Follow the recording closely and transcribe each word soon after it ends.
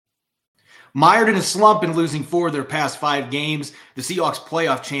Mired in a slump and losing 4 of their past 5 games, the Seahawks'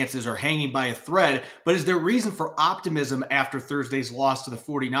 playoff chances are hanging by a thread. But is there reason for optimism after Thursday's loss to the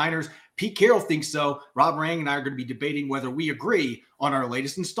 49ers? Pete Carroll thinks so. Rob Rang and I are going to be debating whether we agree on our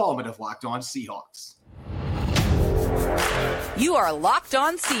latest installment of Locked On Seahawks. You are Locked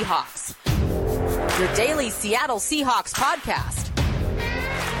On Seahawks, your daily Seattle Seahawks podcast.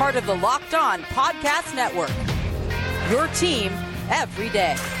 Part of the Locked On Podcast Network, your team every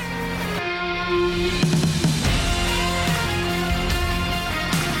day.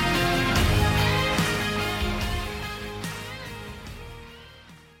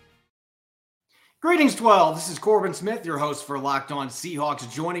 Greetings, 12. This is Corbin Smith, your host for Locked On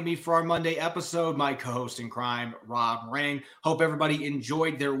Seahawks. Joining me for our Monday episode, my co-host in crime, Rob Rang. Hope everybody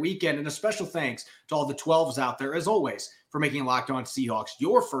enjoyed their weekend, and a special thanks to all the 12s out there, as always, for making Locked On Seahawks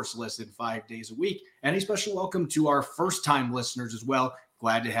your first listen 5 days a week. And a special welcome to our first-time listeners as well.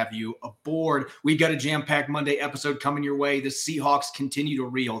 Glad to have you aboard. We've got a jam-packed Monday episode coming your way. The Seahawks continue to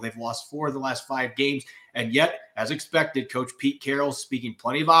reel. They've lost 4 of the last 5 games. And yet, as expected, Coach Pete Carroll speaking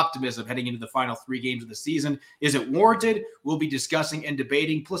plenty of optimism heading into the final 3 games of the season. Is it warranted? We'll be discussing and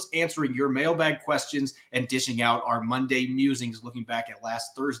debating, plus answering your mailbag questions and dishing out our Monday musings looking back at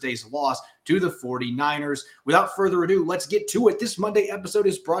last Thursday's loss to the 49ers. Without further ado, let's get to it. This Monday episode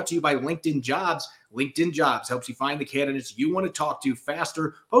is brought to you by LinkedIn Jobs. LinkedIn Jobs helps you find the candidates you want to talk to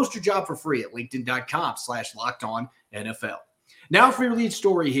faster. Post your job for free at linkedin.com/LockedOnNFL. Now for your lead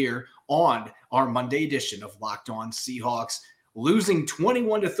story here on our Monday edition of Locked On Seahawks. Losing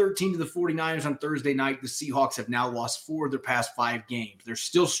 21-13 to the 49ers on Thursday night, the Seahawks have now lost 4 of their past 5 games. They're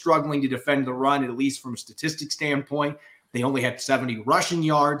still struggling to defend the run, at least from a statistics standpoint. They only had 70 rushing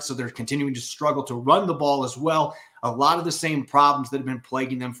yards, so they're continuing to struggle to run the ball as well. A lot of the same problems that have been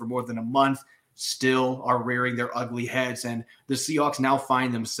plaguing them for more than a month still are rearing their ugly heads, and the Seahawks now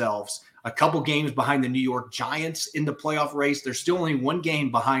find themselves a couple games behind the New York Giants in the playoff race. They're still only 1 game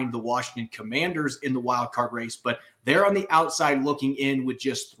behind the Washington Commanders in the wild card race, but they're on the outside looking in with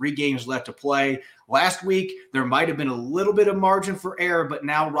just 3 games left to play. Last week, there might have been a little bit of margin for error, but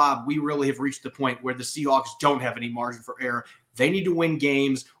now, Rob, we really have reached the point where the Seahawks don't have any margin for error. They need to win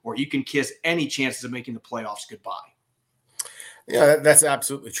games, or you can kiss any chances of making the playoffs goodbye. Yeah, that's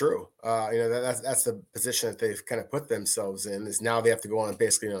absolutely true. That's the position that they've kind of put themselves in, is now they have to go on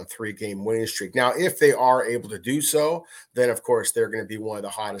basically on a 3-game winning streak. Now, if they are able to do so, then of course they're going to be one of the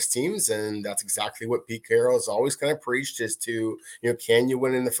hottest teams, and that's exactly what Pete Carroll has always kind of preached, is to, can you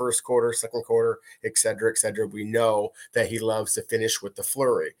win in the first quarter, second quarter, et cetera, et cetera. We know that he loves to finish with the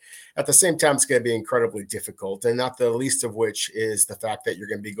flurry. At the same time, it's going to be incredibly difficult, and not the least of which is the fact that you're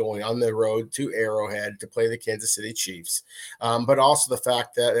going to be going on the road to Arrowhead to play the Kansas City Chiefs. But also the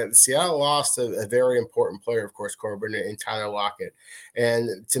fact that Seattle lost a very important player, of course, Corbin, in Tyler Lockett.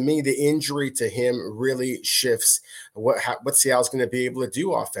 And to me, the injury to him really shifts what Seattle's going to be able to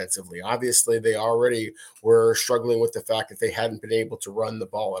do offensively. Obviously, they already were struggling with the fact that they hadn't been able to run the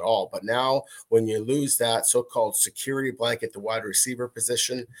ball at all. But now when you lose that so-called security blanket, the wide receiver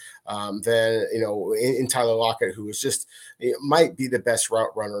position, then, in Tyler Lockett, who is just might be the best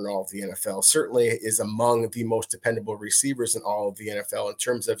route runner in all of the NFL, certainly is among the most dependable receivers in all of the NFL in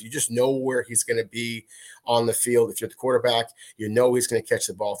terms of you just know where he's going to be on the field. If you're the quarterback, he's going to catch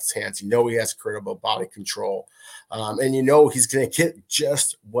the ball with his hands. He has incredible body control. And he's going to get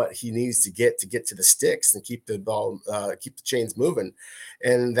just what he needs to get to the sticks and keep the ball, keep the chains moving.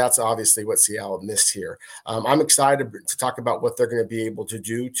 And that's obviously what Seattle missed here. I'm excited to talk about what they're going to be able to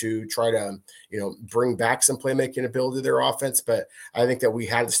do to try to, bring back some playmaking ability to their offense. But I think that we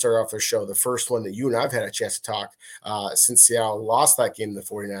had to start off our show, the first one that you and I've had a chance to talk since Seattle lost that game to the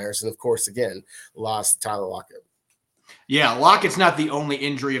 49ers. And of course, again, lost Tyler Lockett. Yeah, Lockett's not the only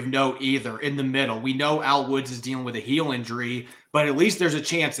injury of note either in the middle. We know Al Woods is dealing with a heel injury, but at least there's a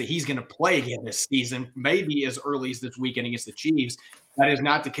chance that he's going to play again this season, maybe as early as this weekend against the Chiefs. That is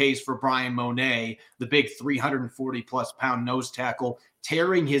not the case for Brian Monet, the big 340-plus pound nose tackle,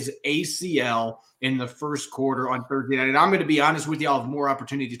 tearing his ACL in the first quarter on Thursday night. And I'm going to be honest with you, I'll have more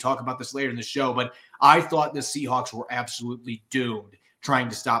opportunity to talk about this later in the show, but I thought the Seahawks were absolutely doomed trying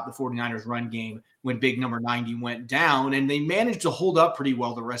to stop the 49ers run game when big number 90 went down. And they managed to hold up pretty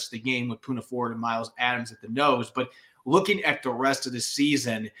well the rest of the game with Poona Ford and Miles Adams at the nose. But looking at the rest of the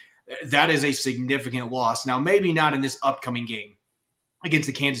season, that is a significant loss. Now, maybe not in this upcoming game against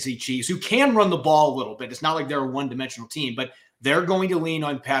the Kansas City Chiefs, who can run the ball a little bit. It's not like they're a one-dimensional team, but they're going to lean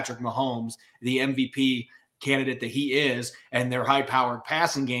on Patrick Mahomes, the MVP candidate that he is, and their high-powered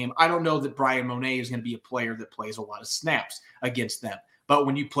passing game. I don't know that Brian Monet is going to be a player that plays a lot of snaps against them. But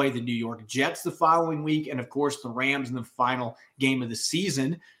when you play the New York Jets the following week, and of course the Rams in the final game of the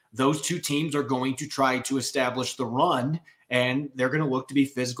season, those two teams are going to try to establish the run, and they're going to look to be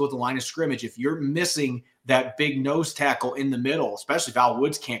physical at the line of scrimmage. If you're missing that big nose tackle in the middle, especially if Al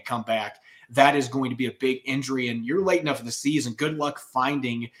Woods can't come back, that is going to be a big injury. And you're late enough in the season. Good luck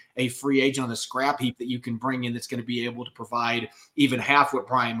finding a free agent on the scrap heap that you can bring in that's going to be able to provide even half what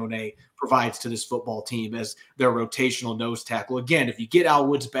Brian Monet provides to this football team as their rotational nose tackle. Again, if you get Al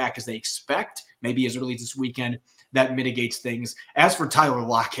Woods back as they expect, maybe as early as this weekend, that mitigates things. As for Tyler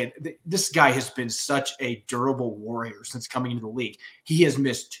Lockett, this guy has been such a durable warrior since coming into the league. He has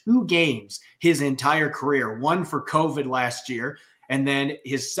missed 2 games his entire career, one for COVID last year, and then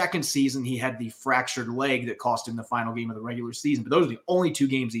his second season, he had the fractured leg that cost him the final game of the regular season. But those are the only 2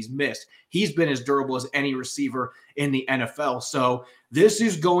 games he's missed. He's been as durable as any receiver in the NFL. So this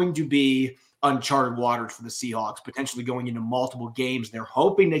is going to be uncharted waters for the Seahawks, potentially going into multiple games. They're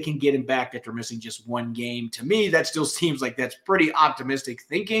hoping they can get him back after missing just 1 game. To me, that still seems like that's pretty optimistic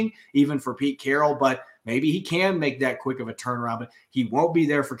thinking, even for Pete Carroll, but maybe he can make that quick of a turnaround, but he won't be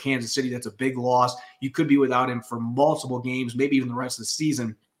there for Kansas City. That's a big loss. You could be without him for multiple games, maybe even the rest of the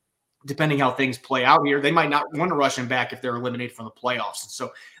season, depending how things play out here. They might not want to rush him back if they're eliminated from the playoffs. And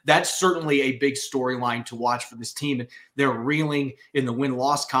so that's certainly a big storyline to watch for this team. And they're reeling in the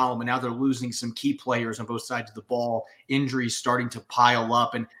win-loss column, and now they're losing some key players on both sides of the ball. Injuries starting to pile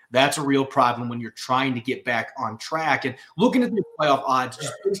up, and that's a real problem when you're trying to get back on track. And looking at the playoff odds,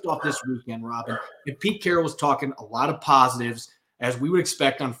 just based off this weekend, Robin, and Pete Carroll was talking a lot of positives, as we would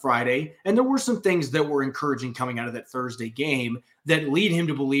expect on Friday. And there were some things that were encouraging coming out of that Thursday game that lead him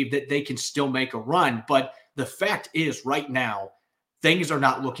to believe that they can still make a run. But the fact is, right now, things are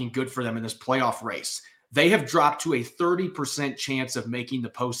not looking good for them in this playoff race. They have dropped to a 30% chance of making the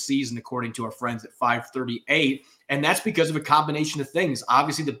postseason, according to our friends at 538. And that's because of a combination of things.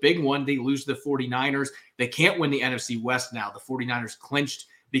 Obviously, the big one, they lose to the 49ers. They can't win the NFC West now. The 49ers clinched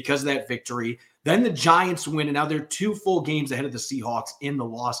because of that victory. Then the Giants win, and now they're 2 full games ahead of the Seahawks in the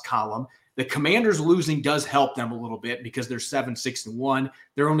loss column. The Commanders losing does help them a little bit because they're 7-6-1.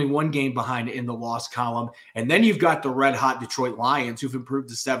 They're only 1 game behind in the loss column. And then you've got the red-hot Detroit Lions who've improved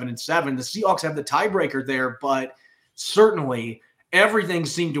to 7-7. The Seahawks have the tiebreaker there, but certainly everything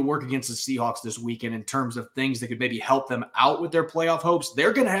seemed to work against the Seahawks this weekend in terms of things that could maybe help them out with their playoff hopes.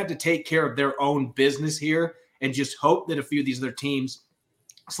 They're going to have to take care of their own business here and just hope that a few of these other teams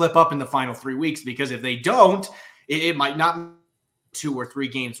slip up in the final 3 weeks, because if they don't, it might not be 2 or 3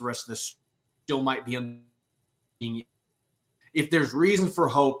 games. The rest of this still might be. If there's reason for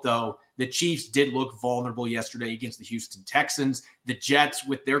hope, though, the Chiefs did look vulnerable yesterday against the Houston Texans. The Jets,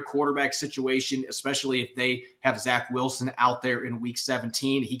 with their quarterback situation, especially if they have Zach Wilson out there in week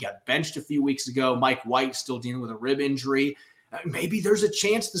 17, he got benched a few weeks ago. Mike White still dealing with a rib injury. Maybe there's a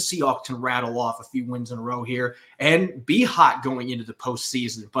chance the Seahawks can rattle off a few wins in a row here and be hot going into the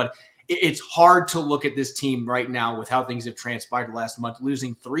postseason. But it's hard to look at this team right now with how things have transpired last month,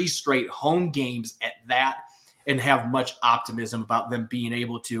 losing 3 straight home games at that, and have much optimism about them being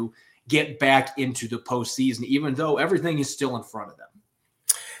able to get back into the postseason, even though everything is still in front of them.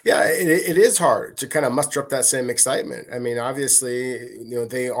 Yeah, it is hard to kind of muster up that same excitement. I mean, obviously,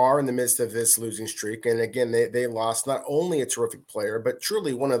 they are in the midst of this losing streak. And again, they lost not only a terrific player, but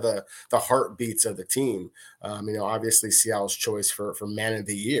truly one of the heartbeats of the team. Obviously Seattle's choice for man of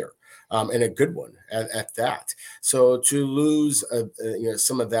the year. And a good one at that. So to lose,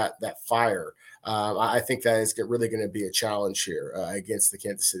 some of that fire, I think that is really going to be a challenge here against the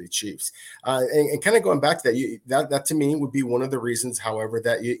Kansas City Chiefs. And kind of going back to that to me would be one of the reasons, however,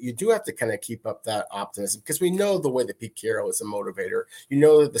 that you do have to kind of keep up that optimism, because we know the way that Pete Carroll is a motivator. You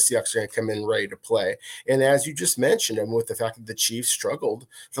know that the Seahawks are going to come in ready to play. And as you just mentioned, and with the fact that the Chiefs struggled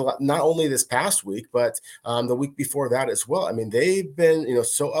not only this past week, but the week before that as well. I mean, they've been,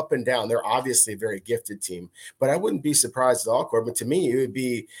 so up and down. They're obviously a very gifted team, but I wouldn't be surprised at all, Corbin. To me, it would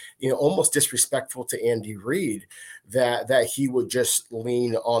be, almost disrespectful to Andy Reid that he would just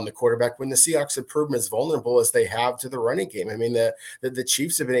lean on the quarterback when the Seahawks have proven as vulnerable as they have to the running game. I mean, the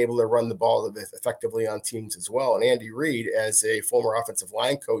Chiefs have been able to run the ball effectively on teams as well. And Andy Reid, as a former offensive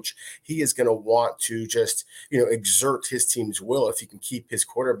line coach, he is going to want to just, exert his team's will if he can keep his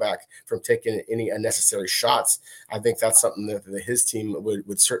quarterback from taking any unnecessary shots. I think that's something that his team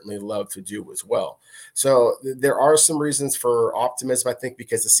would certainly love to do as well. So there are some reasons for optimism, I think,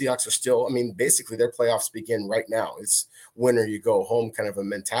 because the Seahawks are still, basically their playoffs begin right now. It's win or you go home kind of a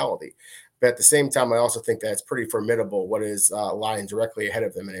mentality. But at the same time, I also think that it's pretty formidable what is lying directly ahead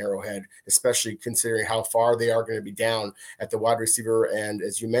of them in Arrowhead, especially considering how far they are going to be down at the wide receiver and,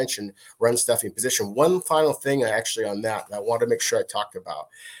 as you mentioned, run stuffing position. One final thing actually on that I want to make sure I talked about.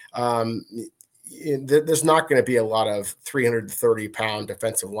 there's not going to be a lot of 330-pound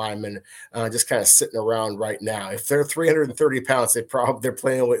defensive linemen just kind of sitting around right now. If they're 330 pounds, their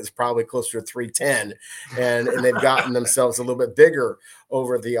playing weight is probably closer to 310, and they've gotten themselves a little bit bigger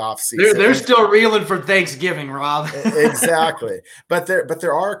over the offseason. They're still reeling for Thanksgiving, Rob. Exactly. But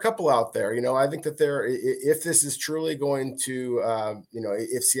there are a couple out there. I think that if this is truly going to,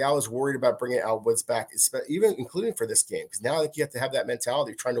 if Seattle is worried about bringing Al Woods back, even including for this game, because now I think you have to have that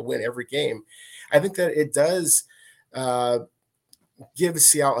mentality of trying to win every game. I think that it does give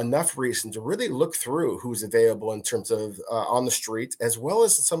Seattle enough reason to really look through who's available in terms of on the street, as well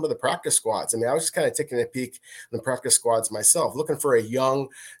as some of the practice squads. I mean, I was just kind of taking a peek in the practice squads myself, looking for a young,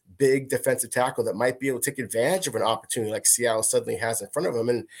 big defensive tackle that might be able to take advantage of an opportunity like Seattle suddenly has in front of them.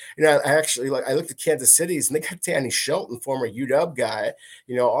 And, I looked at Kansas City's, and they got Danny Shelton, former UW guy.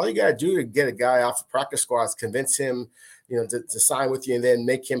 All you got to do to get a guy off the practice squads, convince him, to sign with you and then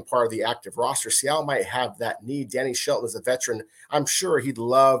make him part of the active roster. Seattle might have that need. Danny Shelton is a veteran. I'm sure he'd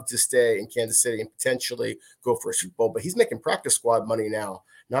love to stay in Kansas City and potentially go for a Super Bowl, but he's making practice squad money now,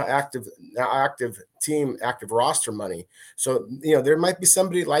 not active team, active roster money. So, there might be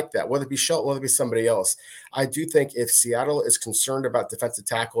somebody like that, whether it be Shelton, whether it be somebody else. I do think if Seattle is concerned about defensive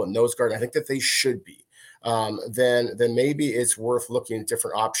tackle and nose guard, I think that they should be. Then maybe it's worth looking at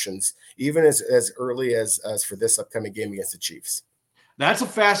different options, even as early as for this upcoming game against the Chiefs. That's a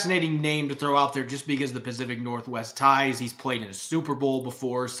fascinating name to throw out there just because of the Pacific Northwest ties. He's played in a Super Bowl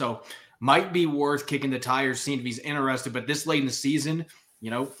before, so might be worth kicking the tires, seeing if he's interested. But this late in the season,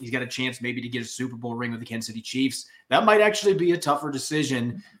 he's got a chance maybe to get a Super Bowl ring with the Kansas City Chiefs. That might actually be a tougher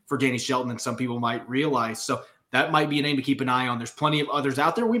decision for Danny Shelton than some people might realize. So that might be a name to keep an eye on. There's plenty of others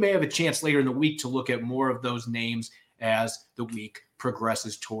out there. We may have a chance later in the week to look at more of those names as the week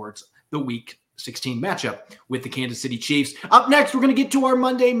progresses towards the Week 16 matchup with the Kansas City Chiefs. Up next, we're going to get to our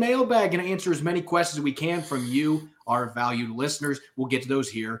Monday mailbag and answer as many questions as we can from you, our valued listeners. We'll get to those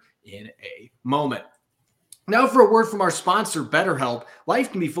here in a moment. Now for a word from our sponsor, BetterHelp.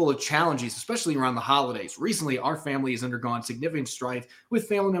 Life can be full of challenges, especially around the holidays. Recently, our family has undergone significant strife with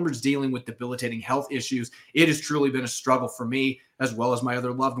family members dealing with debilitating health issues. It has truly been a struggle for me, as well as my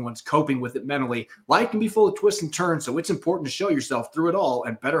other loved ones coping with it mentally. Life can be full of twists and turns, so it's important to show yourself through it all,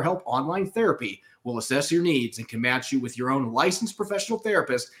 and BetterHelp Online Therapy will assess your needs and can match you with your own licensed professional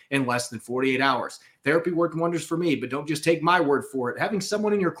therapist in less than 48 hours. Therapy worked wonders for me, but don't just take my word for it. Having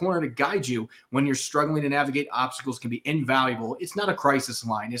someone in your corner to guide you when you're struggling to navigate obstacles can be invaluable. It's not a crisis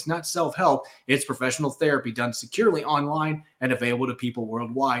line. It's not self-help. It's professional therapy done securely online and available to people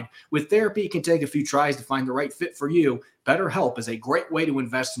worldwide. With therapy, it can take a few tries to find the right fit for you. BetterHelp is a great way to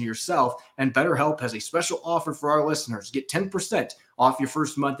invest in yourself, and BetterHelp has a special offer for our listeners. Get 10% off your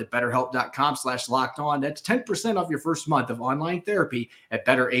first month at BetterHelp.com/lockedon. That's 10% off your first month of online therapy at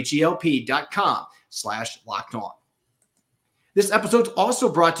BetterHelp.com/lockedon. This episode's also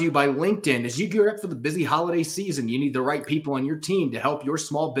brought to you by LinkedIn. As you gear up for the busy holiday season, you need the right people on your team to help your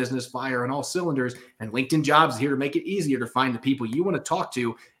small business fire on all cylinders, and LinkedIn Jobs is here to make it easier to find the people you want to talk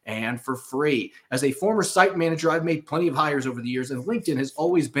to, and for free. As a former site manager, I've made plenty of hires over the years, and LinkedIn has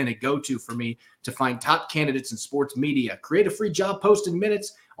always been a go-to for me to find top candidates in sports media. Create a free job post in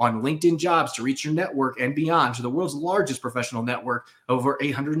minutes on LinkedIn Jobs to reach your network and beyond to the world's largest professional network, over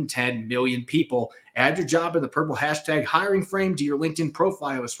 810 million people. Add your job in the purple hashtag hiring frame to your LinkedIn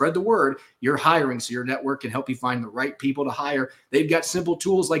profile to spread the word you're hiring so your network can help you find the right people to hire. They've got simple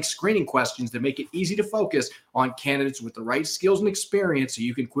tools like screening questions that make it easy to focus on candidates with the right skills and experience so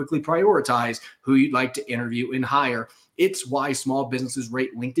you can quickly prioritize who you'd like to interview and hire. It's why small businesses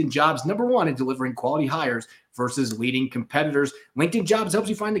rate LinkedIn Jobs #1 in delivering quality hires versus leading competitors. LinkedIn Jobs helps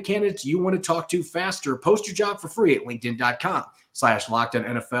you find the candidates you want to talk to faster. Post your job for free at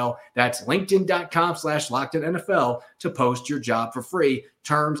LinkedIn.com/LockedOnNFL. That's LinkedIn.com/LockedOnNFL to post your job for free.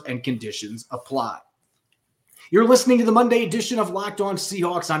 Terms and conditions apply. You're listening to the Monday edition of Locked On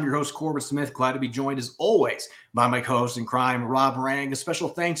Seahawks. I'm your host, Corbin Smith. Glad to be joined, as always, by my co-host in crime, Rob Rang. A special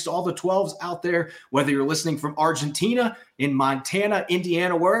thanks to all the 12s out there, whether you're listening from Argentina, in Montana,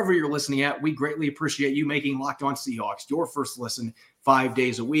 Indiana, wherever you're listening at. We greatly appreciate you making Locked On Seahawks your first listen 5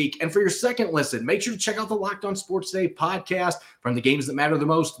 days a week. And for your second listen, make sure to check out the Locked On Sports Day podcast. From the games that matter the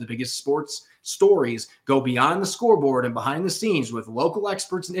most to the biggest sports stories, go beyond the scoreboard and behind the scenes with local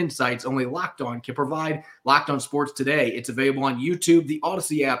experts and insights only Locked On can provide. Locked On Sports Today. It's available on YouTube, the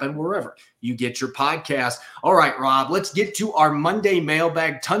Odyssey app, and wherever you get your podcast. All right, Rob, let's get to our Monday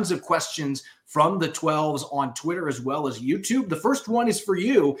mailbag. Tons of questions from the 12s on Twitter as well as YouTube. The first one is for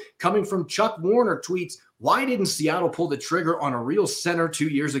you, coming from Chuck Warner. Tweets, why didn't Seattle pull the trigger on a real center 2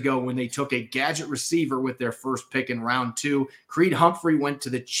 years ago when they took a gadget receiver with their first pick in round 2? Creed Humphrey went to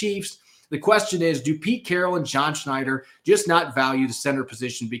the Chiefs. The question is, do Pete Carroll and John Schneider just not value the center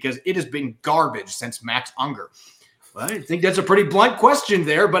position because it has been garbage since Max Unger? Well, I think that's a pretty blunt question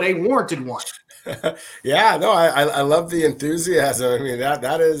there, but a warranted one. Yeah, no, I love the enthusiasm. I mean,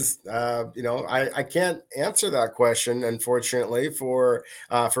 that is, I can't answer that question, unfortunately, for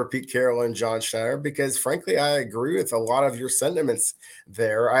Pete Carroll and John Schneider, because frankly, I agree with a lot of your sentiments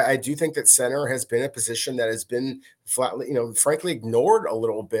there. I do think that center has been a position that has been flatly, frankly, ignored a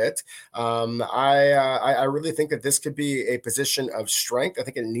little bit. I really think that this could be a position of strength. I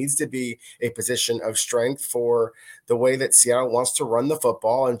think it needs to be a position of strength for the way that Seattle wants to run the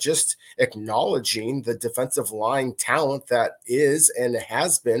football, and just acknowledging the defensive line talent that is and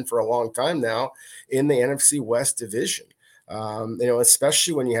has been for a long time now in the NFC West division.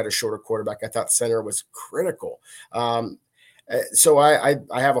 Especially when you had a shorter quarterback, I thought center was critical. So I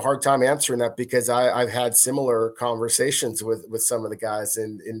have a hard time answering that, because I've had similar conversations with some of the guys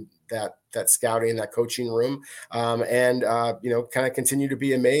in that scouting, that coaching room, kind of continue to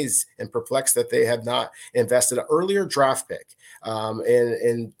be amazed and perplexed that they have not invested an earlier draft pick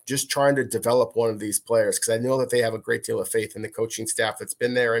in just trying to develop one of these players, because I know that they have a great deal of faith in the coaching staff that's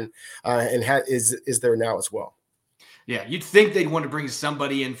been there and is there now as well. Yeah, you'd think they'd want to bring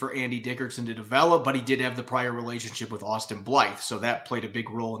somebody in for Andy Dickerson to develop, but he did have the prior relationship with Austin Blythe, so that played a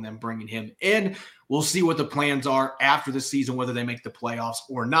big role in them bringing him in. We'll see what the plans are after the season, whether they make the playoffs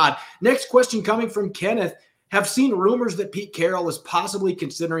or not. Next question coming from Kenneth. Have seen rumors that Pete Carroll is possibly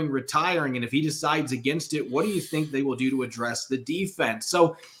considering retiring, and if he decides against it, what do you think they will do to address the defense?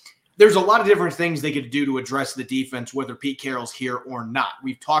 So there's a lot of different things they could do to address the defense, whether Pete Carroll's here or not.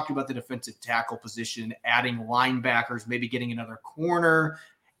 We've talked about the defensive tackle position, adding linebackers, maybe getting another corner,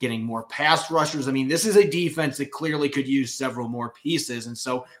 getting more pass rushers. I mean, this is a defense that clearly could use several more pieces. And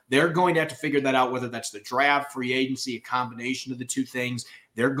so they're going to have to figure that out, whether that's the draft, free agency, a combination of the two things.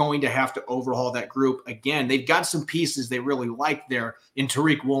 They're going to have to overhaul that group. Again, they've got some pieces they really like there in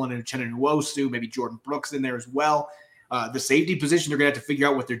Tariq Woolen and Uchenna Nwosu, maybe Jordan Brooks in there as well. The safety position, they're going to have to figure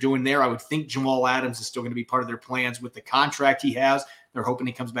out what they're doing there. I would think Jamal Adams is still going to be part of their plans with the contract he has. They're hoping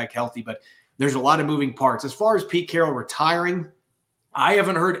he comes back healthy, but there's a lot of moving parts. As far as Pete Carroll retiring, I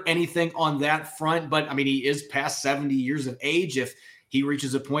haven't heard anything on that front, but I mean, he is past 70 years of age. If he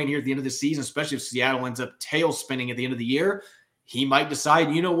reaches a point here at the end of the season, especially if Seattle ends up tail spinning at the end of the year, he might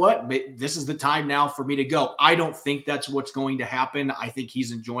decide, you know what, this is the time now for me to go. I don't think that's what's going to happen. I think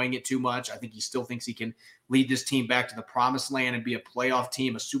he's enjoying it too much. I think he still thinks he can lead this team back to the promised land and be a playoff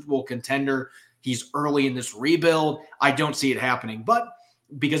team, a Super Bowl contender. He's early in this rebuild. I don't see it happening. But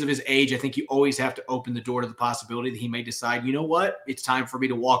because of his age, I think you always have to open the door to the possibility that he may decide, you know what, it's time for me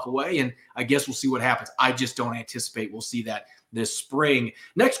to walk away. And I guess we'll see what happens. I just don't anticipate we'll see that this spring.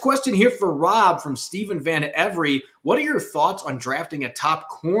 Next question here for Rob from Stephen Van Every. What are your thoughts on drafting a top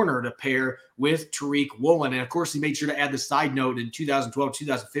corner to pair with Tariq Woolen? And of course, he made sure to add the side note in 2012,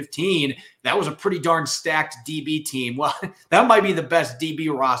 2015. That was a pretty darn stacked DB team. Well, that might be the best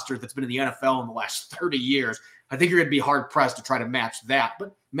DB roster that's been in the NFL in the last 30 years. I think you're going to be hard pressed to try to match that,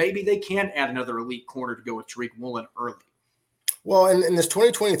 but maybe they can add another elite corner to go with Tariq Woolen early. Well, in this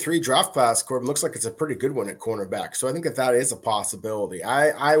 2023 draft class, Corbin, looks like it's a pretty good one at cornerback. So I think that is a possibility.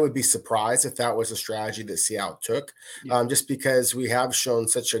 I would be surprised if that was a strategy that Seattle took, just because we have shown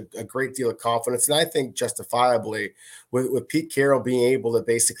such a great deal of confidence. And I think justifiably with Pete Carroll being able to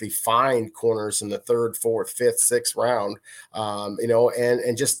basically find corners in the 3rd, 4th, 5th, 6th round,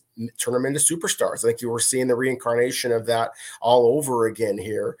 and just turn them into superstars. I think you were seeing the reincarnation of that all over again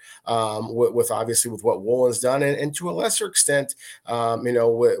here, with obviously with what Woolen's done, and to a lesser extent,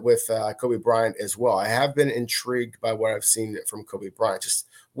 with Kobe Bryant as well. I have been intrigued by what I've seen from Kobe Bryant. Just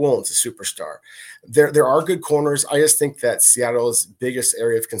Woolen's a superstar. There are good corners. I just think that Seattle's biggest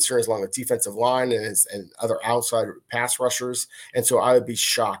area of concern is along the defensive line and other outside pass rushers. And so I would be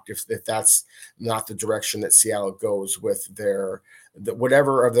shocked if that's not the direction that Seattle goes with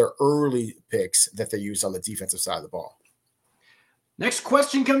whatever of their early picks that they use on the defensive side of the ball. Next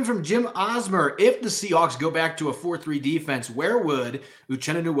question coming from Jim Osmer. If the Seahawks go back to a 4-3 defense, where would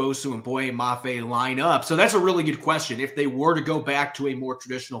Uchenna Nwosu and Boye Mafe line up? So that's a really good question. If they were to go back to a more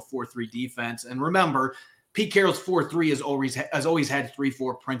traditional 4-3 defense, and remember, Pete Carroll's 4-3 has always had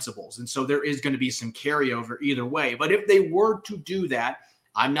 3-4 principles, and so there is going to be some carryover either way. But if they were to do that,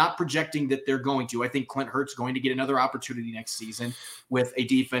 I'm not projecting that they're going to. I think Clint Hurtt's going to get another opportunity next season with a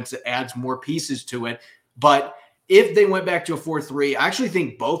defense that adds more pieces to it. But if they went back to a 4-3, I actually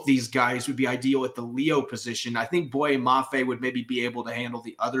think both these guys would be ideal at the Leo position. I think Boye Mafe would maybe be able to handle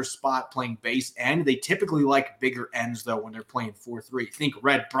the other spot playing base end. They typically like bigger ends, though, when they're playing 4-3. Think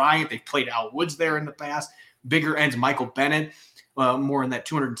Red Bryant. They played Al Woods there in the past. bigger ends, Michael Bennett, more in that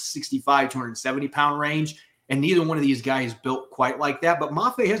 265, 270 pound range. And neither one of these guys built quite like that. But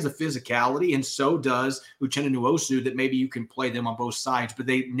Mafe has the physicality, and so does Uchenna Nwosu, that maybe you can play them on both sides. But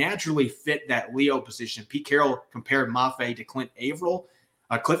they naturally fit that Leo position. Pete Carroll compared Mafe to Cliff Averill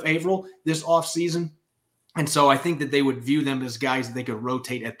this offseason. And so I think that they would view them as guys that they could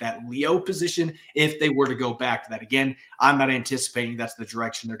rotate at that Leo position if they were to go back to that. Again, I'm not anticipating that's the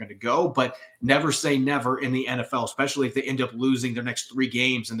direction they're going to go, but never say never in the NFL, especially if they end up losing their next 3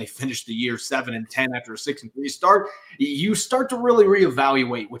 games and they finish the year 7-10 after a 6-3 start. You start to really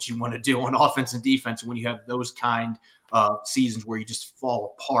reevaluate what you want to do on offense and defense when you have those kind of seasons where you just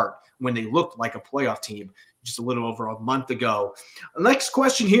fall apart when they looked like a playoff team just a little over a month ago. Next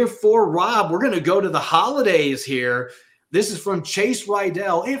question here for Rob. We're going to go to the holidays here. This is from Chase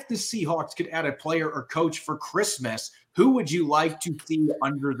Rydell. If the Seahawks could add a player or coach for Christmas, who would you like to see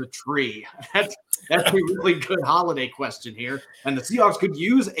under the tree? That's a really good holiday question here. And the Seahawks could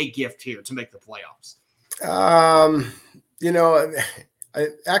use a gift here to make the playoffs. I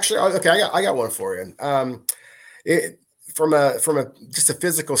got one for you. From a just a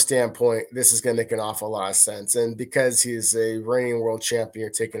physical standpoint, this is going to make an awful lot of sense. And because he's a reigning world champion, you're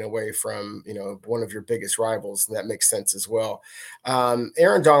taken away from, one of your biggest rivals, and that makes sense as well.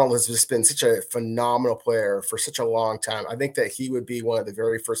 Aaron Donald has just been such a phenomenal player for such a long time. I think that he would be one of the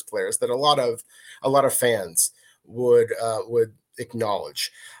very first players that a lot of fans would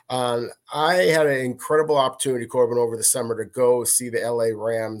acknowledge. I had an incredible opportunity, Corbin, over the summer to go see the LA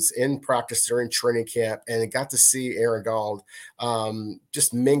Rams in practice during training camp, and I got to see Aaron Donald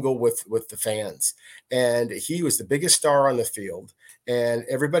just mingle with the fans. And he was the biggest star on the field, and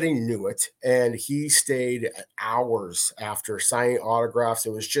everybody knew it. And he stayed hours after signing autographs.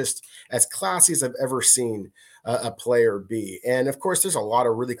 It was just as classy as I've ever seen a player be. And of course, there's a lot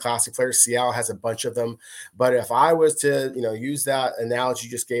of really classic players. Seattle has a bunch of them. But if I was to, use that analogy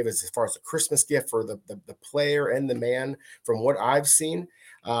you just gave as far as a Christmas gift for the player and the man, from what I've seen,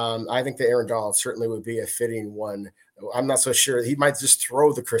 I think that Aaron Donald certainly would be a fitting one. I'm not so sure. He might just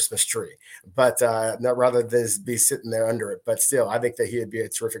throw the Christmas tree, but not rather than be sitting there under it. But still, I think that he would be a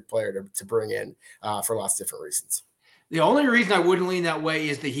terrific player to bring in for lots of different reasons. The only reason I wouldn't lean that way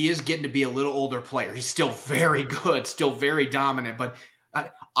is that he is getting to be a little older player. He's still very good, still very dominant, but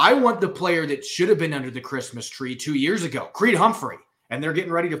I want the player that should have been under the Christmas tree 2 years ago, Creed Humphrey, and they're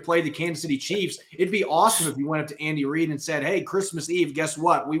getting ready to play the Kansas City Chiefs. It'd be awesome if you went up to Andy Reid and said, hey, Christmas Eve, guess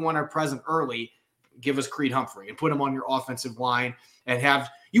what? We want our present early. Give us Creed Humphrey and put him on your offensive line, and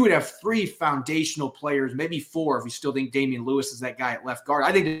you would have 3 foundational players, maybe 4 if you still think Damian Lewis is that guy at left guard.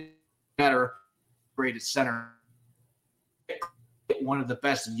 I think it's better graded center. One of the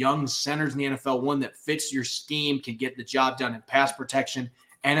best young centers in the NFL, one that fits your scheme, can get the job done in pass protection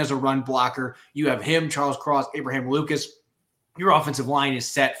and as a run blocker. You have him, Charles Cross, Abraham Lucas. Your offensive line is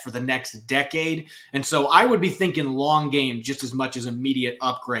set for the next decade. And so I would be thinking long game just as much as immediate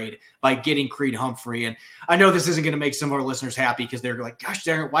upgrade by getting Creed Humphrey. And I know this isn't going to make some of our listeners happy because they're like, gosh,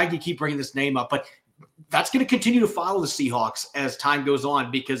 Darren, why do you keep bringing this name up? But that's going to continue to follow the Seahawks as time goes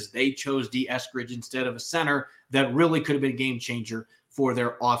on because they chose D. Eskridge instead of a center that really could have been a game changer for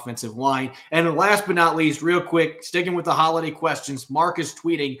their offensive line. And last but not least, real quick, sticking with the holiday questions, Mark is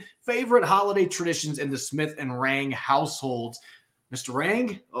tweeting favorite holiday traditions in the Smith and Rang households. Mr.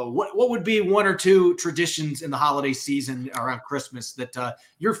 Rang, what would be 1 or 2 traditions in the holiday season around Christmas that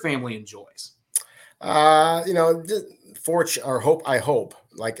your family enjoys? I hope,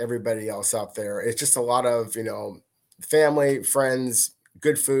 like everybody else out there, it's just a lot of, family, friends,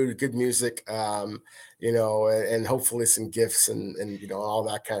 good food, good music, and hopefully some gifts and all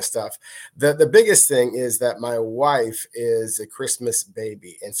that kind of stuff. The biggest thing is that my wife is a Christmas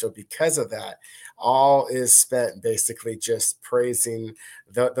baby. And so because of that, all is spent basically just praising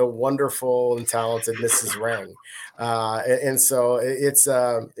the wonderful and talented Mrs. Rang. And so it's,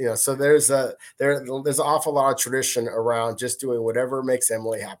 so there's an awful lot of tradition around just doing whatever makes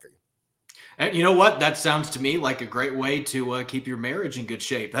Emily happy. And you know what? That sounds to me like a great way to keep your marriage in good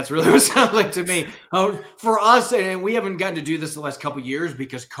shape. That's really what it sounds like to me. For us, and we haven't gotten to do this the last couple of years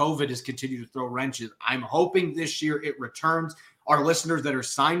because COVID has continued to throw wrenches. I'm hoping this year it returns. Our listeners that are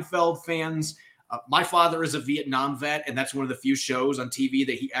Seinfeld fans, my father is a Vietnam vet, and that's one of the few shows on TV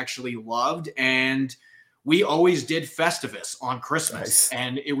that he actually loved. And we always did Festivus on Christmas. Nice.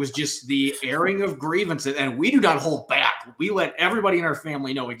 And it was just the airing of grievances. And we do not hold back. We let everybody in our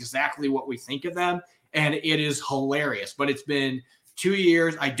family know exactly what we think of them. And it is hilarious. But it's been 2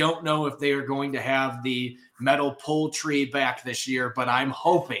 years. I don't know if they are going to have the metal pull tree back this year, but I'm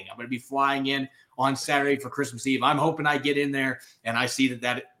hoping. I'm going to be flying in on Saturday for Christmas Eve. I'm hoping I get in there and I see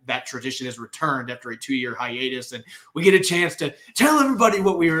that tradition is returned after a 2-year hiatus, and we get a chance to tell everybody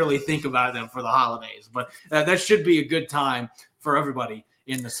what we really think about them for the holidays. But that should be a good time for everybody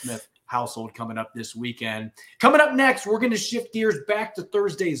in the Smith household coming up this weekend. Coming up next, we're going to shift gears back to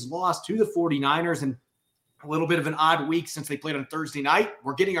Thursday's loss to the 49ers, and a little bit of an odd week since they played on Thursday night.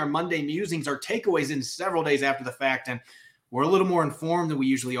 We're getting our Monday musings, our takeaways in several days after the fact, and we're a little more informed than we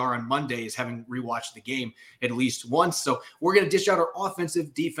usually are on Mondays, having rewatched the game at least once. So we're going to dish out our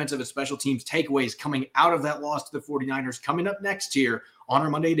offensive, defensive, and special teams takeaways coming out of that loss to the 49ers coming up next year on our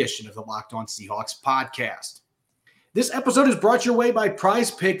Monday edition of the Locked On Seahawks podcast. This episode is brought your way by Prize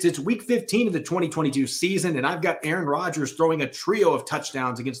Picks. It's week 15 of the 2022 season, and I've got Aaron Rodgers throwing a trio of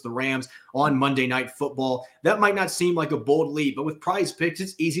touchdowns against the Rams on Monday Night Football. That might not seem like a bold leap, but with Prize Picks,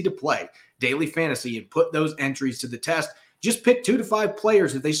 it's easy to play daily fantasy and put those entries to the test. Just pick 2 to 5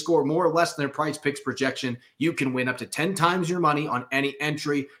 players. If they score more or less than their Prize Picks projection, you can win up to 10 times your money on any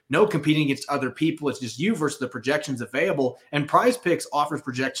entry. No competing against other people. It's just you versus the projections available. And Prize Picks offers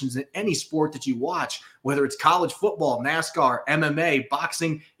projections in any sport that you watch, whether it's college football, NASCAR, MMA,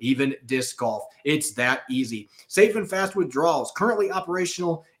 boxing, even disc golf. It's that easy. Safe and fast withdrawals. Currently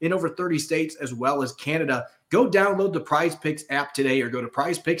operational in over 30 states as well as Canada. Go download the Prize Picks app today or go to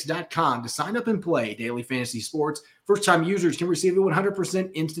prizepicks.com to sign up and play daily fantasy sports. First-time users can receive a 100%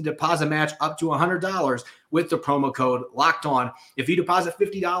 instant deposit match up to $100 with the promo code LOCKEDON. If you deposit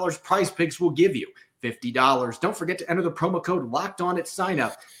 $50, Prize Picks will give you $50. Don't forget to enter the promo code LOCKEDON at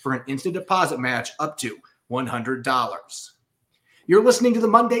sign-up for an instant deposit match up to $100. You're listening to the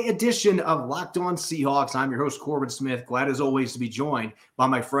Monday edition of Locked On Seahawks. I'm your host, Corbin Smith. Glad as always to be joined by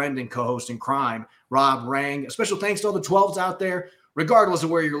my friend and co-host in crime, Rob Rang. A special thanks to all the 12s out there, regardless of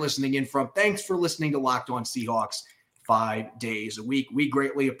where you're listening in from. Thanks for listening to Locked On Seahawks 5 days a week. We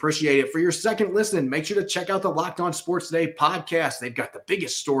greatly appreciate it. For your second listen, make sure to check out the Locked On Sports Today podcast. They've got the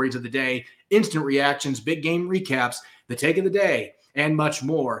biggest stories of the day, instant reactions, big game recaps, the take of the day, and much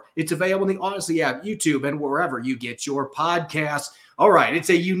more. It's available in the Odyssey app, YouTube, and wherever you get your podcasts. All right, it's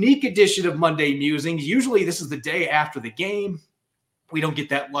a unique edition of Monday Musings. Usually this is the day after the game. We don't get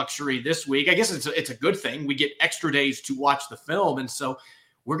that luxury this week. I guess it's a good thing. We get extra days to watch the film, and so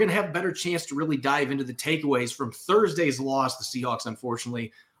we're going to have a better chance to really dive into the takeaways from Thursday's loss. The Seahawks,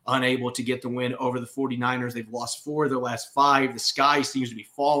 unfortunately, unable to get the win over the 49ers. They've lost 4 of their last 5. The sky seems to be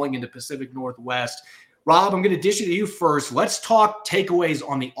falling in the Pacific Northwest. Rob, I'm going to dish it to you first. Let's talk takeaways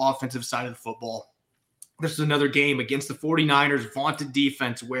on the offensive side of the football. This is another game against the 49ers' vaunted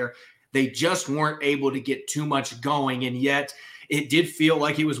defense where they just weren't able to get too much going, and yet it did feel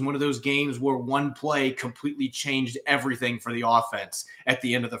like it was one of those games where one play completely changed everything for the offense at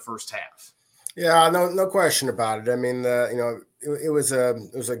the end of the first half. Yeah, no question about it. I mean, it was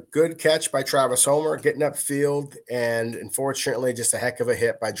a good catch by Travis Homer getting upfield, and unfortunately, just a heck of a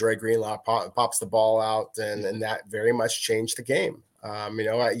hit by Dre Greenlaw. Pops the ball out, and that very much changed the game.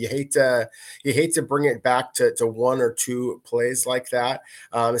 You hate to bring it back to 1 or 2 plays like that,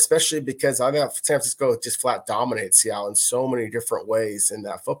 especially because I thought San Francisco just flat dominated Seattle in so many different ways in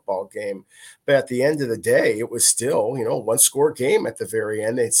that football game. But at the end of the day, it was still, 1-score game at the very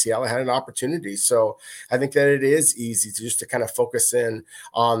end, and Seattle had an opportunity. So I think that it is easy to kind of focus in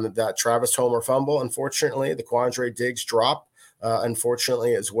on that Travis Homer fumble. Unfortunately, the Quandre Diggs drop.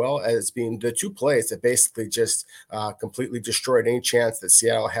 Unfortunately, as well as being the 2 plays that basically just completely destroyed any chance that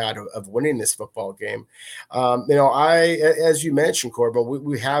Seattle had of winning this football game. As you mentioned, Corbin,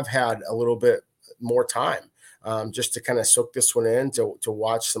 we have had a little bit more time just to kind of soak this one in, to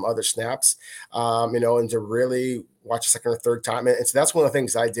watch some other snaps, and to really watch a second or third time. And so that's one of the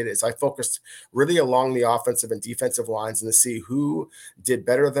things I did is I focused really along the offensive and defensive lines and to see who did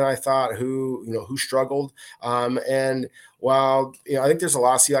better than I thought, who struggled. And while, I think there's a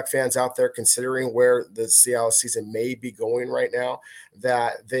lot of Seahawks fans out there considering where the Seattle season may be going right now,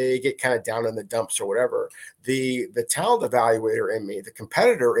 that they get kind of down in the dumps or whatever. The talent evaluator in me, the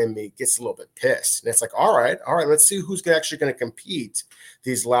competitor in me gets a little bit pissed. And it's like, all right, let's see who's actually going to compete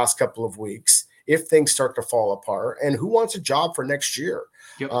these last couple of weeks if things start to fall apart, and who wants a job for next year.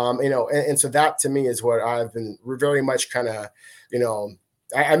 Yep. And so that to me is what I've been very much kind of,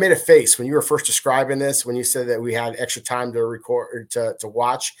 I made a face when you were first describing this, when you said that we had extra time to record, to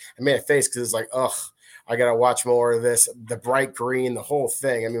watch. I made a face because it's like, I got to watch more of this, the bright green, the whole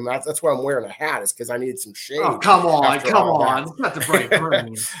thing. I mean, that's why I'm wearing a hat, is because I needed some shade. Oh, come on. It's not the bright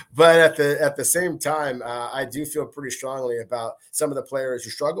green. But at the same time, I do feel pretty strongly about some of the players who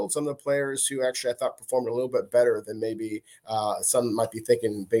struggled, some of the players who actually I thought performed a little bit better than maybe some might be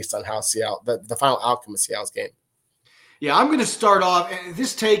thinking based on how the final outcome of Seattle's game. Yeah, I'm going to start off.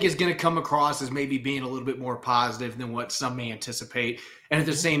 This take is going to come across as maybe being a little bit more positive than what some may anticipate. And at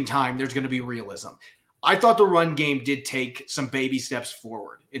the same time, there's going to be realism. I thought the run game did take some baby steps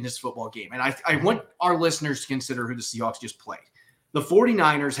forward in this football game. And I want our listeners to consider who the Seahawks just played. The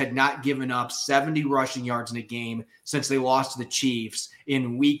 49ers had not given up 70 rushing yards in a game since they lost to the Chiefs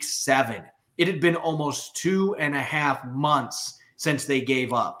in week 7. It had been almost 2.5 months since they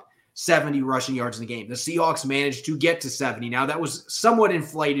gave up 70 rushing yards in the game. The Seahawks managed to get to 70. Now, that was somewhat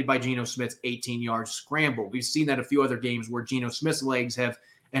inflated by Geno Smith's 18-yard scramble. We've seen that a few other games where Geno Smith's legs have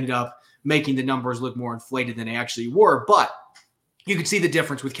ended up making the numbers look more inflated than they actually were. But you could see the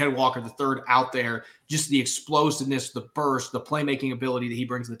difference with Ken Walker III out there, just the explosiveness, the burst, the playmaking ability that he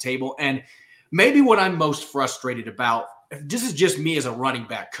brings to the table. And maybe what I'm most frustrated about, this is just me as a running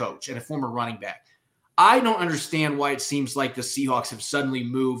back coach and a former running back, I don't understand why it seems like the Seahawks have suddenly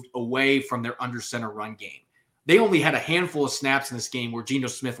moved away from their under center run game. They only had a handful of snaps in this game where Geno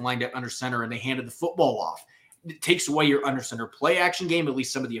Smith lined up under center and they handed the football off. It takes away your under center play action game, at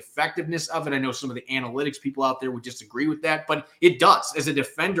least some of the effectiveness of it. I know some of the analytics people out there would disagree with that, but it does. As a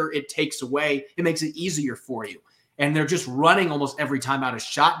defender, it takes away, it makes it easier for you. And they're just running almost every time out of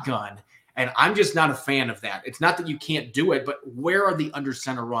shotgun. And I'm just not a fan of that. It's not that you can't do it, but where are the under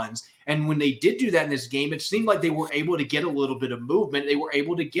center runs? And when they did do that in this game, it seemed like they were able to get a little bit of movement. They were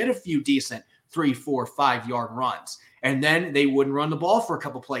able to get a few decent 3, 4, 5-yard runs. And then they wouldn't run the ball for a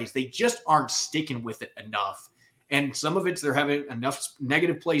couple plays. They just aren't sticking with it enough. And some of it's they're having enough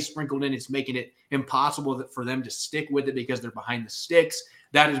negative plays sprinkled in. It's making it impossible for them to stick with it because they're behind the sticks.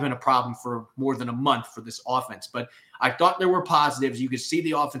 That has been a problem for more than a month for this offense. But I thought there were positives. You could see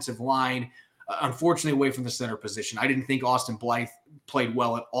the offensive line, unfortunately, away from the center position. I didn't think Austin Blythe played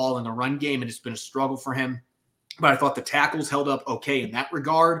well at all in the run game, and it's been a struggle for him. But I thought the tackles held up okay in that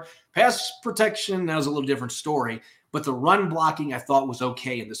regard. Pass protection, that was a little different story. But the run blocking, I thought, was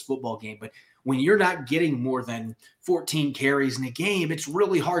okay in this football game. But when you're not getting more than 14 carries in a game, it's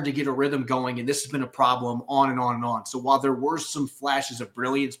really hard to get a rhythm going, and this has been a problem on and on and on. So while there were some flashes of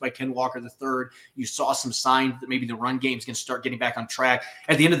brilliance by Ken Walker III, you saw some signs that maybe the run game is going to start getting back on track.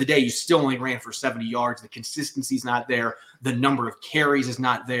 At the end of the day, you still only ran for 70 yards. The consistency is not there. The number of carries is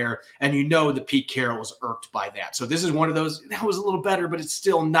not there, and you know that Pete Carroll was irked by that. So this is one of those, that was a little better, but it's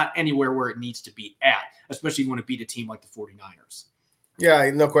still not anywhere where it needs to be at, especially if you want to beat a team like the 49ers.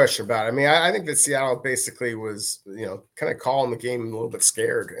 Yeah, no question about it. I mean, I think that Seattle basically was, kind of calling the game a little bit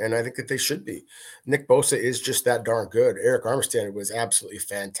scared, and I think that they should be. Nick Bosa is just that darn good. Eric Armstead was absolutely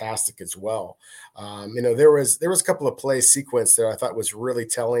fantastic as well. There was a couple of plays sequence there I thought was really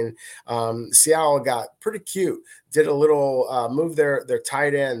telling. Seattle got pretty cute. Did a little move their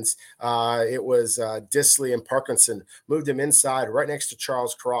tight ends. It was Disley and Parkinson moved him inside right next to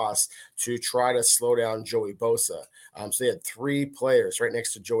Charles Cross to try to slow down Joey Bosa. So they had 3 players right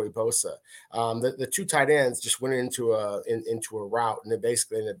next to Joey Bosa. The 2 tight ends just went into a route, and it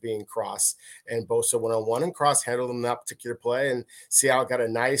basically ended up being Cross and Bosa 1-on-1, and Cross handled them that particular play. And Seattle got a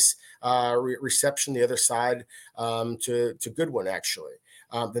nice reception the other side to Goodwin, actually.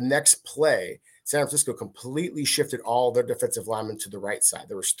 The next play, San Francisco completely shifted all their defensive linemen to the right side.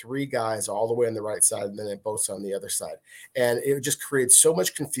 There was 3 guys all the way on the right side, and then they both on the other side. And it just created so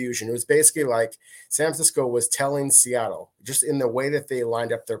much confusion. It was basically like San Francisco was telling Seattle, just in the way that they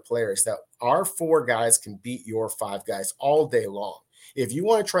lined up their players, that our 4 guys can beat your 5 guys all day long. If you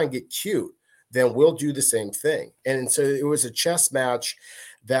want to try and get cute, then we'll do the same thing. And so it was a chess match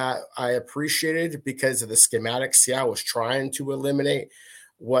that I appreciated because of the schematics Seattle was trying to eliminate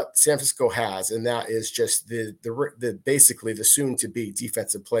what San Francisco has, and that is just the basically the soon-to-be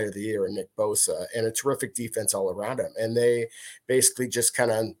defensive player of the year in Nick Bosa, and a terrific defense all around him. And they basically just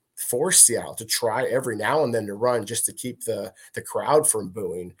kind of forced Seattle to try every now and then to run just to keep the crowd from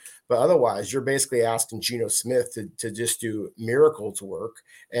booing. But otherwise, you're basically asking Geno Smith to just do miracles work,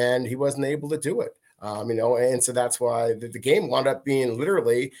 and he wasn't able to do it. And so that's why the game wound up being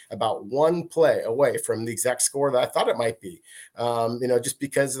literally about 1 play away from the exact score that I thought it might be, just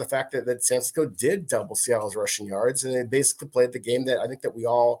because of the fact that San Francisco did double Seattle's rushing yards, and they basically played the game that I think that we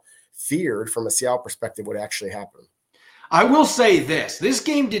all feared from a Seattle perspective would actually happen. I will say this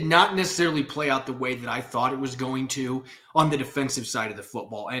game did not necessarily play out the way that I thought it was going to on the defensive side of the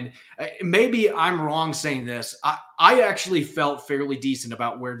football. And maybe I'm wrong saying this. I actually felt fairly decent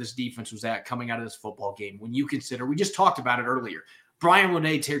about where this defense was at coming out of this football game. When you consider, we just talked about it earlier, Brian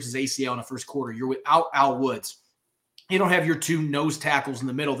Launay tears his ACL in the first quarter. You're without Al Woods. You don't have your two nose tackles in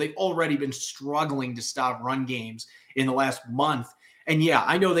the middle. They've already been struggling to stop run games in the last month. And yeah,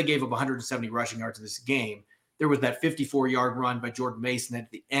 I know they gave up 170 rushing yards in this game. There was that 54-yard run by Jordan Mason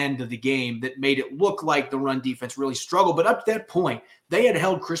at the end of the game that made it look like the run defense really struggled. But up to that point, they had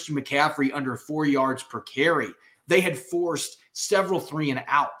held Christian McCaffrey under 4 yards per carry. They had forced several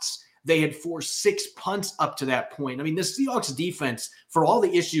 3-and-outs. They had forced 6 punts up to that point. I mean, the Seahawks defense, for all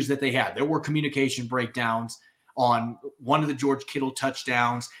the issues that they had, there were communication breakdowns on one of the George Kittle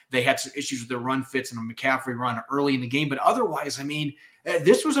touchdowns. They had some issues with their run fits and a McCaffrey run early in the game. But otherwise, I mean,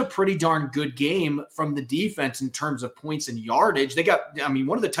 this was a pretty darn good game from the defense in terms of points and yardage. They got, I mean,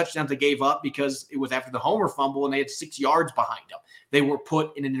 one of the touchdowns they gave up because it was after the Homer fumble and they had 6 yards behind them. They were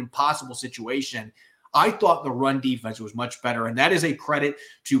put in an impossible situation. I thought the run defense was much better, and that is a credit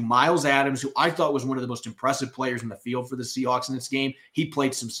to Myles Adams, who I thought was one of the most impressive players in the field for the Seahawks in this game. He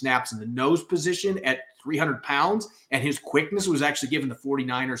played some snaps in the nose position at 300 pounds, and his quickness was actually giving the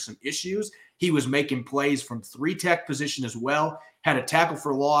 49ers some issues. He was making plays from 3-tech position as well, had a tackle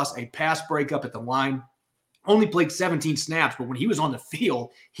for loss, a pass breakup at the line. Only played 17 snaps, but when he was on the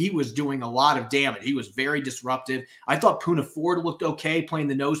field, he was doing a lot of damage. He was very disruptive. I thought Poona Ford looked okay playing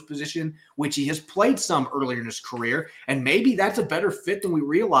the nose position, which he has played some earlier in his career. And maybe that's a better fit than we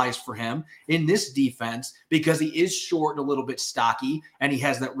realized for him in this defense because he is short and a little bit stocky, and he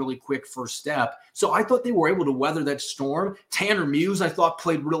has that really quick first step. So I thought they were able to weather that storm. Tanner Muse, I thought,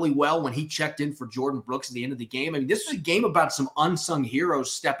 played really well when he checked in for Jordan Brooks at the end of the game. I mean, this was a game about some unsung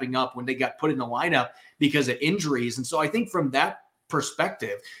heroes stepping up when they got put in the lineup because of injuries. And so I think from that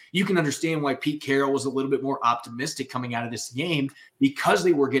perspective, you can understand why Pete Carroll was a little bit more optimistic coming out of this game because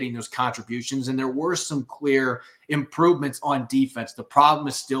they were getting those contributions and there were some clear improvements on defense. The problem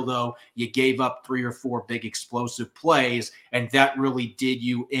is still, though, you gave up 3 or 4 big explosive plays, and that really did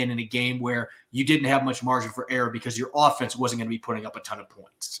you in a game where you didn't have much margin for error because your offense wasn't going to be putting up a ton of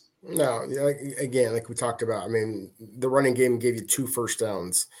points. No, again, like we talked about, I mean, the running game gave you 2 first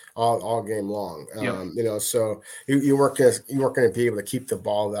downs all game long. So you weren't going to be able to keep the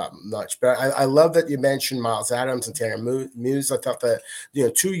ball that much. But I love that you mentioned Myles Adams and Tanner Muse. I thought that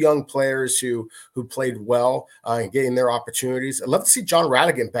 2 young players who played well and getting their opportunities. I'd love to see John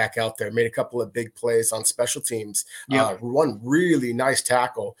Radigan back out there. Made a couple of big plays on special teams. One really nice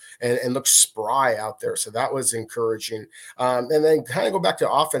tackle and looked spry out there. So that was encouraging. And then kind of go back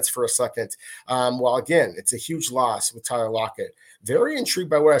to offense for a second. Well, again, it's a huge loss with Tyler Lockett. Very intrigued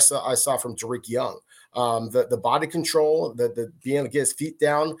by what I saw from Tariq Young. The body control, the being able to get his feet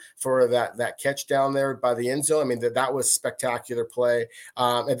down for that catch down there by the end zone. I mean, that was spectacular play.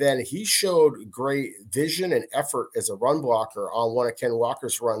 And then he showed great vision and effort as a run blocker on one of Ken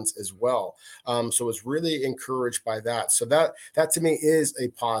Walker's runs as well. So was really encouraged by that. So that to me is a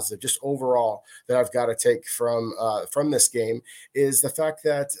positive, just overall, that I've got to take from this game is the fact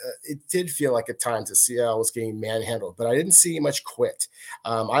that it did feel like at times that Seattle was getting manhandled, but I didn't see much quit.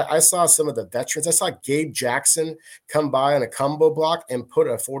 I saw some of the veterans. I saw Gabe Jackson come by on a combo block and put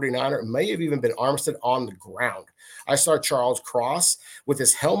a 49er, may have even been Armstead, on the ground. I saw Charles Cross with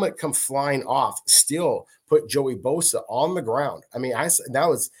his helmet come flying off, still put Joey Bosa on the ground. I mean,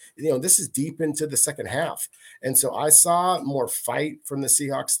 this is deep into the second half. And so I saw more fight from the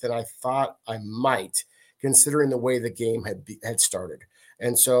Seahawks than I thought I might, considering the way the game had started.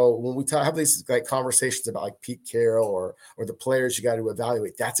 And so when we have these conversations about like Pete Carroll or the players you got to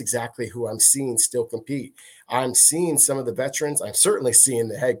evaluate, that's exactly who I'm seeing still compete. I'm seeing some of the veterans. I'm certainly seeing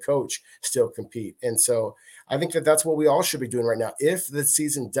the head coach still compete. And so I think that's what we all should be doing right now. If the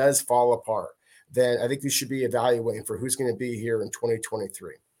season does fall apart, then I think we should be evaluating for who's going to be here in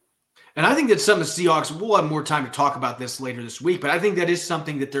 2023. And I think that some of the Seahawks, we'll have more time to talk about this later this week, but I think that is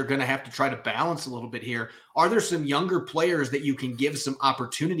something that they're going to have to try to balance a little bit here. Are there some younger players that you can give some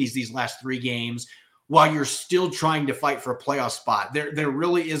opportunities these last 3 games while you're still trying to fight for a playoff spot? There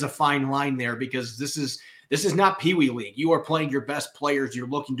really is a fine line there because this is not Pee Wee League. You are playing your best players. You're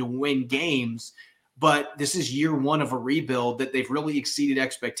looking to win games. But this is year 1 of a rebuild that they've really exceeded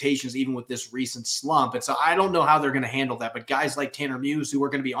expectations, even with this recent slump. And so I don't know how they're going to handle that. But guys like Tanner Muse, who are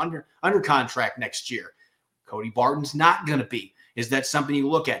going to be under contract next year, Cody Barton's not going to be. Is that something you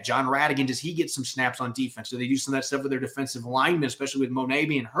look at? John Radigan, does he get some snaps on defense? Do they do some of that stuff with their defensive linemen, especially with Monet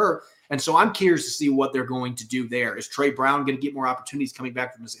being hurt? And so I'm curious to see what they're going to do there. Is Trey Brown going to get more opportunities coming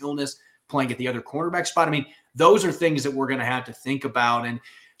back from his illness, playing at the other cornerback spot? I mean, those are things that we're going to have to think about. And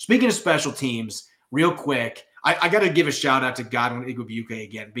speaking of special teams, real quick, I got to give a shout out to Godwin Igwebuike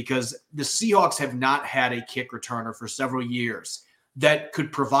again, because the Seahawks have not had a kick returner for several years that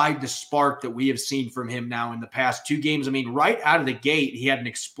could provide the spark that we have seen from him now in the past 2 games. I mean, right out of the gate, he had an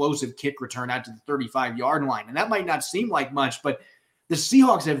explosive kick return out to the 35-yard line. And that might not seem like much, but the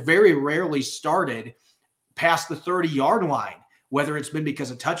Seahawks have very rarely started past the 30-yard line, whether it's been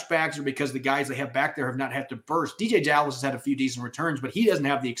because of touchbacks or because the guys they have back there have not had to burst. DJ Dallas has had a few decent returns, but he doesn't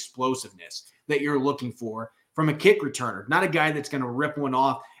have the explosiveness that you're looking for from a kick returner. Not a guy that's going to rip one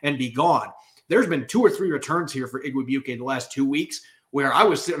off and be gone. There's been 2 or 3 returns here for Igwebuike the last 2 weeks where I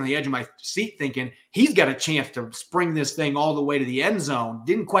was sitting on the edge of my seat thinking he's got a chance to spring this thing all the way to the end zone.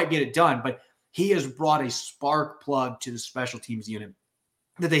 Didn't quite get it done, but he has brought a spark plug to the special teams unit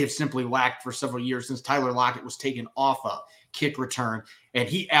that they have simply lacked for several years since Tyler Lockett was taken off a kick return, and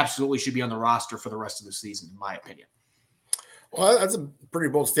he absolutely should be on the roster for the rest of the season, in my opinion. Well, that's a pretty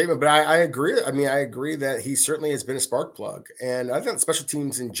bold statement, but I agree. I mean, I agree that he certainly has been a spark plug, and I think special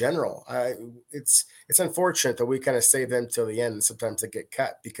teams in general, it's unfortunate that we kind of save them till the end, and sometimes they get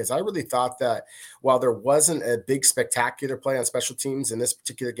cut, because I really thought that while there wasn't a big spectacular play on special teams in this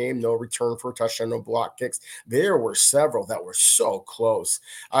particular game, no return for a touchdown, no block kicks, there were several that were so close.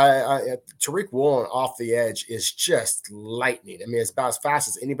 Tariq Woolen off the edge is just lightning. I mean, it's about as fast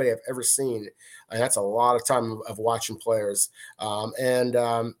as anybody I've ever seen, and that's a lot of time of watching players. I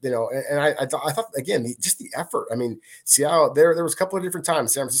thought again, just the effort. I mean, Seattle, there was a couple of different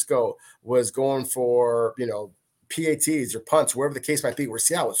times San Francisco was going for, PATs or punts, wherever the case might be, where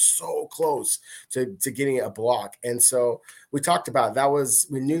Seattle was so close to getting a block. And so we talked about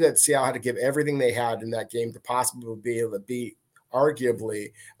we knew that Seattle had to give everything they had in that game to possibly be able to beat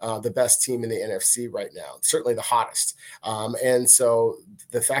arguably the best team in the NFC right now, certainly the hottest. And so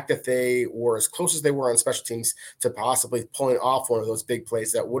the fact that they were as close as they were on special teams to possibly pulling off one of those big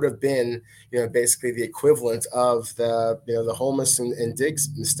plays that would have been, basically the equivalent of the Holmes and Diggs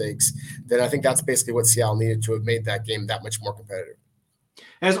mistakes, then I think that's basically what Seattle needed to have made that game that much more competitive.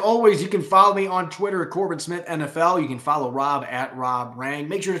 As always, you can follow me on Twitter at Corbin Smith NFL. You can follow Rob at Rob Rang.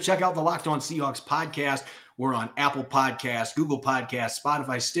 Make sure to check out the Locked On Seahawks podcast. We're on Apple Podcasts, Google Podcasts,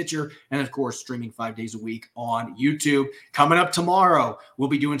 Spotify, Stitcher, and, of course, streaming 5 days a week on YouTube. Coming up tomorrow, we'll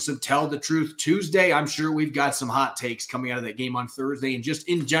be doing some Tell the Truth Tuesday. I'm sure we've got some hot takes coming out of that game on Thursday, and just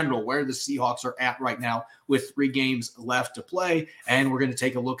in general where the Seahawks are at right now with 3 games left to play. And we're going to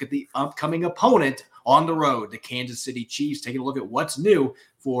take a look at the upcoming opponent on the road, the Kansas City Chiefs, taking a look at what's new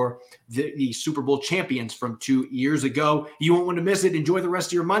for the Super Bowl champions from 2 years ago. You won't want to miss it. Enjoy the rest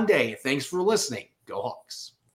of your Monday. Thanks for listening. Go Hawks.